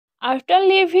After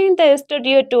leaving the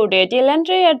studio today,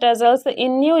 Dreyer dazzles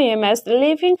in new images,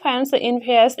 leaving fans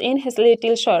envious in his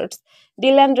little shorts.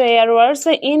 Dreyer wears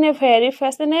in a very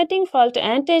fascinating felt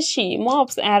and she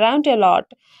moves around a lot.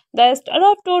 The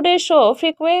star of today's show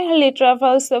frequently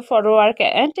travels for work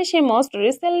and she most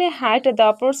recently had the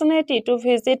opportunity to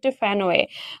visit Fenway,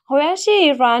 where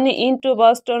she ran into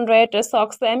Boston Red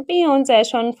Sox champion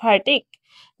Jason Vartick.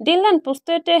 Dylan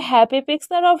posted a happy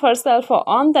picture of herself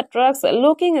on the trucks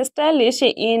looking stylish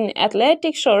in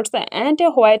athletic shorts and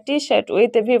a white t-shirt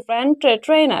with vibrant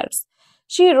trainers.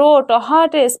 She wrote,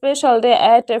 "What a special day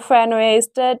at Fenway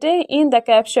Stadium" in the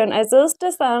caption, "I just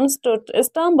chance to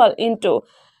stumble into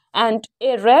and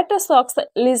a Red Sox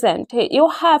legend. You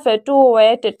have to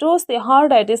wait to see how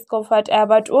I discovered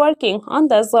about working on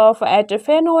the job at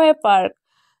Fenway Park."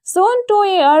 Soon to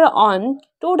air on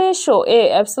today's show,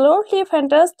 a absolutely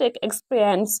fantastic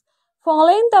experience.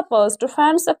 Following the post,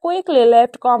 fans quickly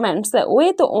left comments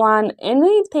with one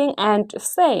anything and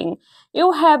saying,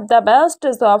 "You have the best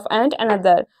job," and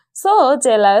another, "So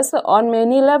jealous on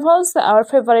many levels, our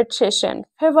favorite session,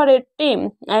 favorite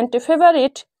team, and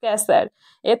favorite catcher."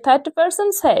 A third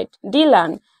person said,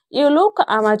 "Dylan, you look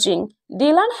amazing."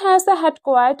 Dylan has had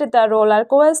quite the roller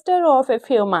coaster of a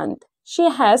few months. She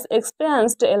has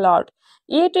experienced a lot,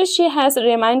 yet she has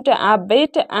remained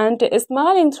upbeat and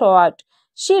smiling throughout.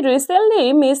 She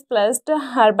recently misplaced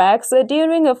her bags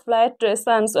during a flight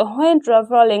lessons when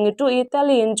traveling to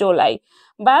Italy in July,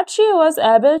 but she was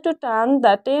able to turn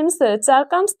the tense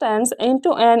circumstance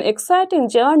into an exciting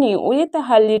journey with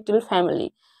her little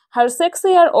family. Her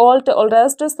 6-year-old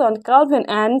oldest son Calvin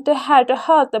and had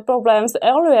health problems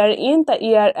earlier in the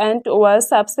year and was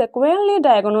subsequently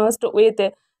diagnosed with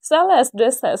Celeste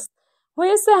disease,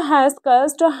 which has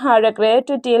caused her a great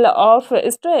deal of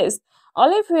stress.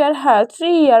 Olivier, her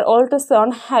 3-year-old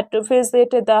son, had to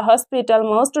visit the hospital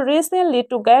most recently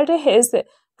to get his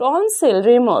tonsil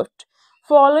removed.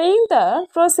 Following the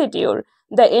procedure,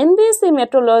 the NBC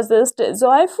meteorologist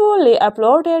joyfully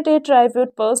uploaded a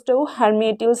tribute post to her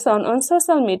middle son on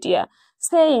social media,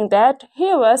 saying that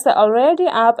he was already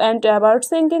up and about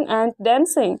singing and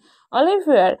dancing.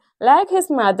 Olivier, like his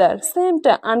mother, seemed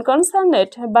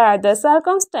unconcerned by the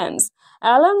circumstance.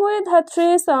 Along with her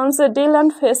 3 sons,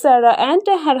 Dylan, Fisher, and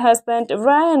her husband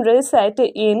Brian reside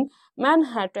in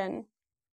Manhattan.